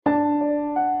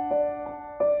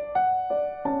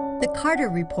The Carter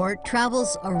Report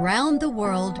travels around the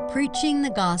world preaching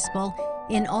the gospel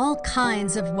in all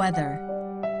kinds of weather.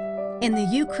 In the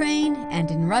Ukraine and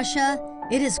in Russia,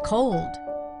 it is cold.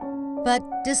 But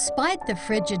despite the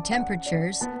frigid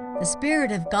temperatures, the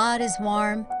Spirit of God is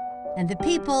warm and the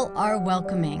people are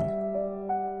welcoming.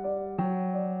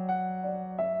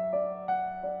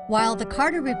 While the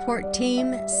Carter Report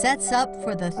team sets up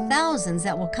for the thousands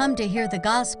that will come to hear the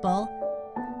gospel,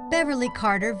 Beverly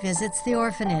Carter visits the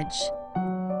orphanage.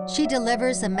 She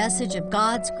delivers a message of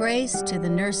God's grace to the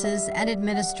nurses and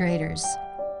administrators.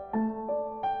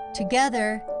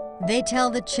 Together, they tell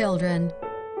the children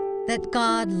that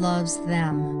God loves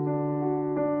them.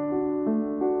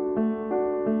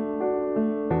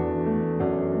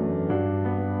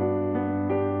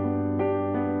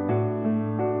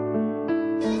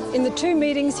 In the two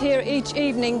meetings here each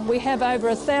evening, we have over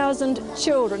 1,000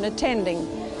 children attending,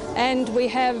 and we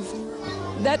have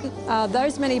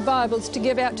those many Bibles to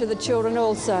give out to the children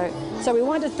also. So we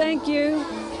want to thank you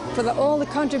for all the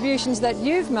contributions that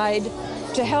you've made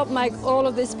to help make all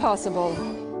of this possible.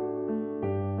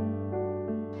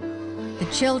 The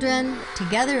children,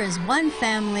 together as one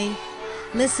family,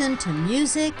 listen to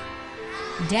music,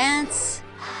 dance,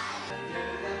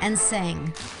 and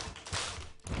sing.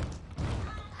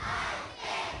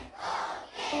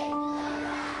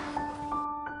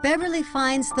 Beverly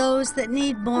finds those that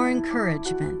need more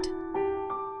encouragement.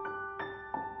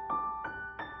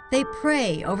 They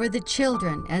pray over the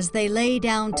children as they lay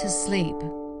down to sleep.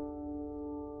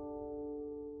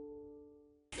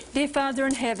 Dear Father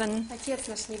in heaven,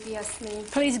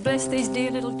 please bless these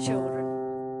dear little children.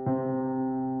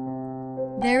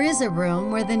 There is a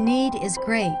room where the need is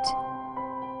great.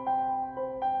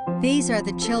 These are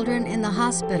the children in the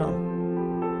hospital.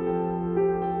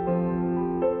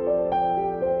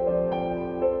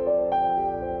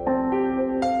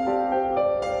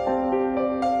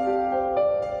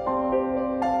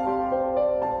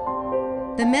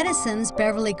 The medicines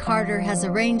Beverly Carter has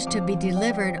arranged to be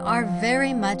delivered are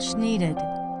very much needed.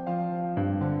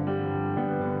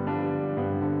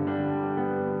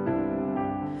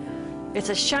 It's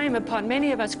a shame upon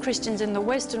many of us Christians in the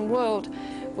Western world.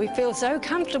 We feel so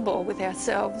comfortable with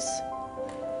ourselves.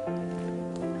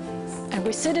 And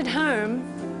we sit at home,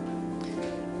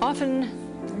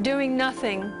 often doing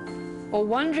nothing or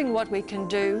wondering what we can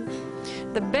do.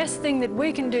 The best thing that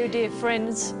we can do, dear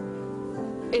friends,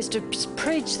 is to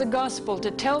preach the gospel, to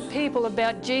tell people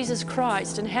about Jesus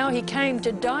Christ and how He came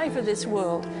to die for this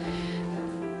world.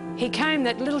 He came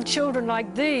that little children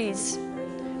like these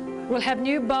will have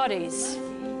new bodies.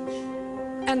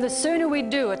 And the sooner we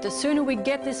do it, the sooner we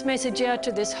get this message out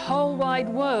to this whole wide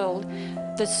world,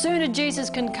 the sooner Jesus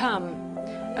can come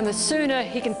and the sooner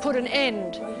He can put an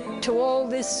end to all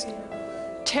this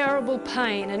terrible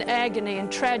pain and agony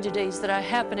and tragedies that are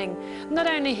happening, not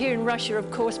only here in Russia, of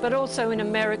course, but also in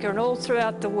America and all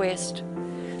throughout the West.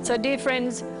 So, dear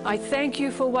friends, I thank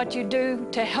you for what you do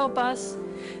to help us,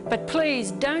 but please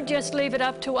don't just leave it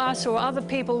up to us or other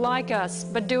people like us,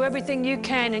 but do everything you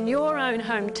can in your own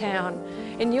hometown,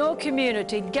 in your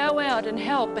community. Go out and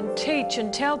help and teach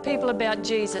and tell people about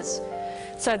Jesus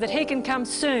so that He can come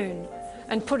soon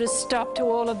and put a stop to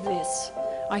all of this.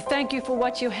 I thank you for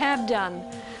what you have done,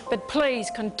 but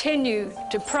please continue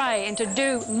to pray and to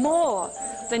do more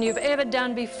than you've ever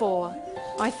done before.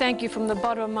 I thank you from the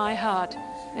bottom of my heart,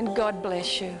 and God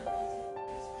bless you.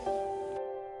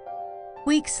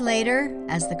 Weeks later,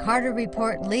 as the Carter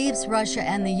Report leaves Russia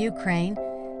and the Ukraine,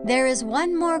 there is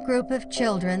one more group of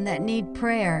children that need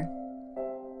prayer,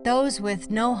 those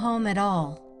with no home at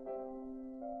all.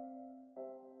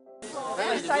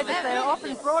 They say that they're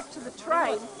often brought to the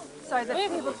train so that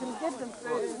people can give them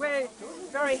food. We're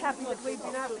very happy that we've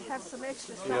been able to have some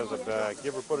extra stuff. She has a bag.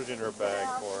 Give her, put it in her bag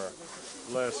for her.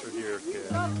 Bless her, dear kid.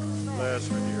 Bless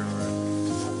her, dear heart.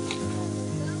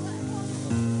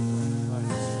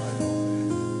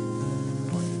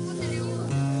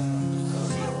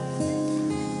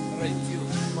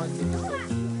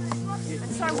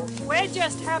 So we're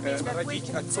just happy that we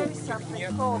can do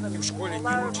something for them. Although it's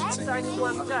only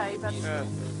one day, but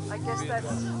I guess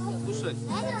that's,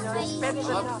 it's better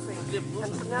than nothing.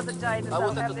 And it's another day that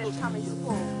they'll have their tummies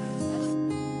full.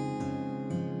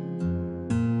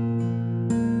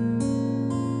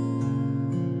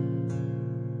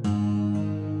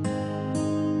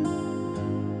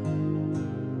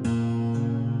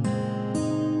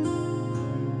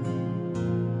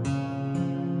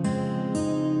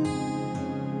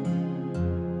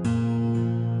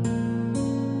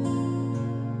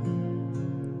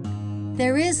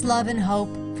 There is love and hope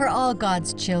for all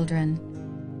God's children.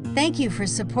 Thank you for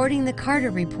supporting the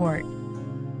Carter Report.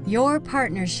 Your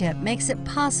partnership makes it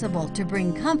possible to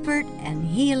bring comfort and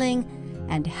healing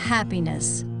and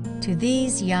happiness to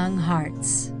these young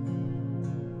hearts.